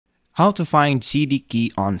how to find CD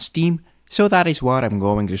key on Steam. So that is what I'm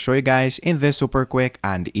going to show you guys in this super quick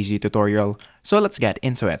and easy tutorial. So let's get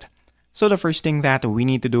into it. So the first thing that we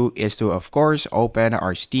need to do is to, of course, open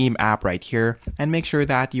our Steam app right here and make sure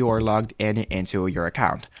that you are logged in into your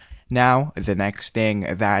account. Now, the next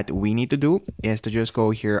thing that we need to do is to just go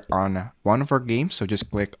here on one of our games. So just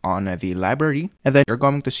click on the library, and then you're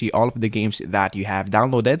going to see all of the games that you have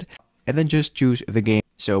downloaded, and then just choose the game.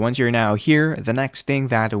 So once you're now here, the next thing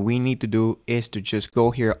that we need to do is to just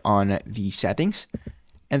go here on the settings,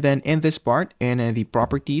 and then in this part, in the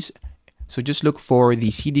properties, so just look for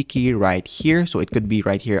the CD key right here. So it could be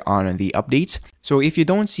right here on the updates. So if you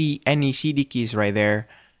don't see any CD keys right there,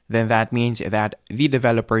 then that means that the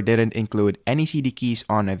developer didn't include any CD keys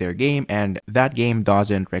on their game, and that game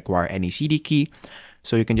doesn't require any CD key.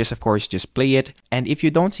 So you can just, of course, just play it. And if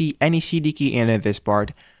you don't see any CD key in this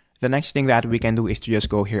part, the next thing that we can do is to just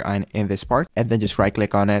go here on in this part and then just right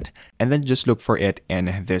click on it and then just look for it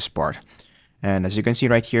in this part. And as you can see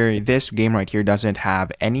right here, this game right here doesn't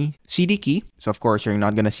have any CD key. So of course, you're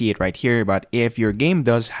not going to see it right here. But if your game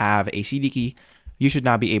does have a CD key, you should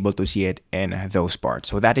not be able to see it in those parts.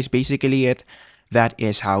 So that is basically it. That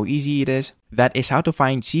is how easy it is. That is how to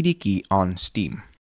find CD key on Steam.